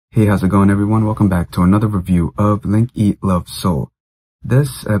Hey, how's it going, everyone? Welcome back to another review of Link Eat Love Soul.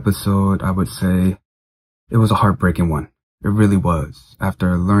 This episode, I would say, it was a heartbreaking one. It really was.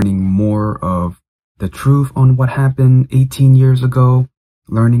 After learning more of the truth on what happened 18 years ago,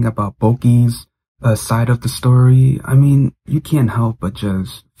 learning about BokHee's side of the story, I mean, you can't help but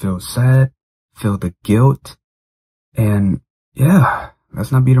just feel sad, feel the guilt, and yeah,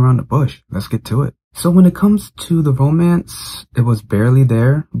 let's not beat around the bush. Let's get to it. So when it comes to the romance, it was barely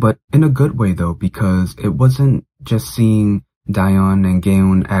there, but in a good way though, because it wasn't just seeing DaHyun and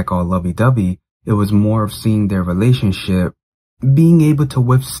GyeHoon act all lovey-dovey. It was more of seeing their relationship being able to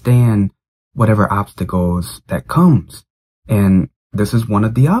withstand whatever obstacles that comes. And this is one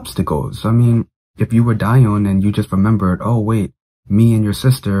of the obstacles. I mean, if you were DaHyun and you just remembered, oh wait, me and your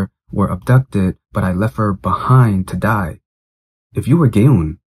sister were abducted, but I left her behind to die. If you were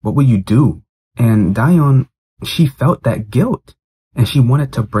GyeHoon, what would you do? And DaHyun, she felt that guilt, and she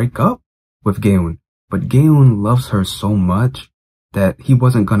wanted to break up with GyeHoon, but GyeHoon loves her so much that he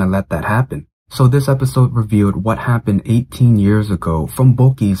wasn't gonna let that happen. So this episode revealed what happened 18 years ago from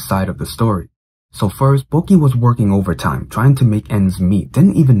BokHee's side of the story. So first, BokHee was working overtime, trying to make ends meet,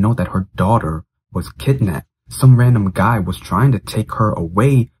 didn't even know that her daughter was kidnapped. Some random guy was trying to take her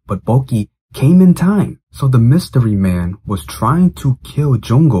away, but BokHee came in time. So the mystery man was trying to kill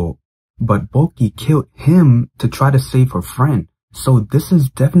Jungkook, but BokHee killed him to try to save her friend. So this is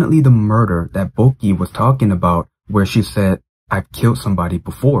definitely the murder that BokHee was talking about, where she said, I've killed somebody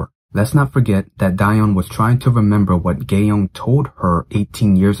before. Let's not forget that DaHyun was trying to remember what GyeHoon told her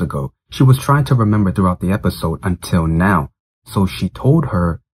 18 years ago. She was trying to remember throughout the episode until now. So she told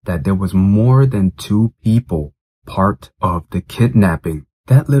her that there was more than 2 people part of the kidnapping.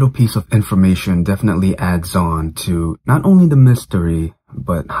 That little piece of information definitely adds on to not only the mystery,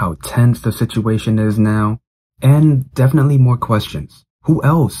 but how tense the situation is now, and definitely more questions. Who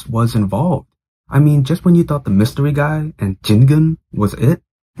else was involved? I mean, just when you thought the mystery guy and Jingun was it?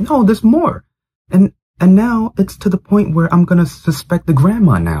 No, there's more. And now it's to the point where I'm gonna suspect the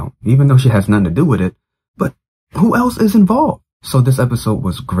grandma now, even though she has nothing to do with it. But who else is involved? So this episode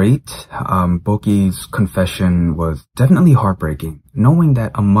was great. BokHee's confession was definitely heartbreaking, knowing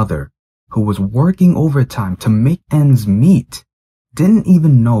that a mother who was working overtime to make ends meet didn't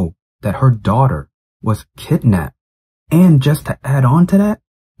even know that her daughter was kidnapped. And just to add on to that,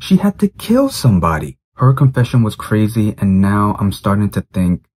 she had to kill somebody. Her confession was crazy, and now I'm starting to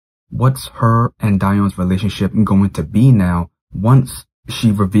think, what's her and DaHyun's relationship going to be now once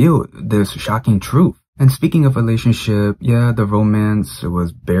she revealed this shocking truth? And speaking of relationship, yeah, the romance, it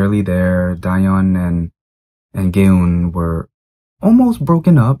was barely there. DaHyun and GyeHoon were almost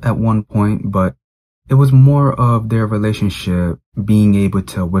broken up at one point, but it was more of their relationship being able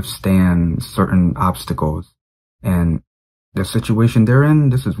to withstand certain obstacles. And the situation they're in,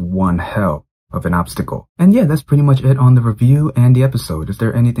 this is one hell of an obstacle. And yeah, that's pretty much it on the review and the episode. Is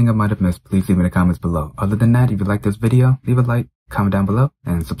there anything I might have missed? Please leave in the comments below. Other than that, if you like this video, leave a like, comment down below,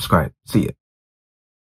 and subscribe. See ya.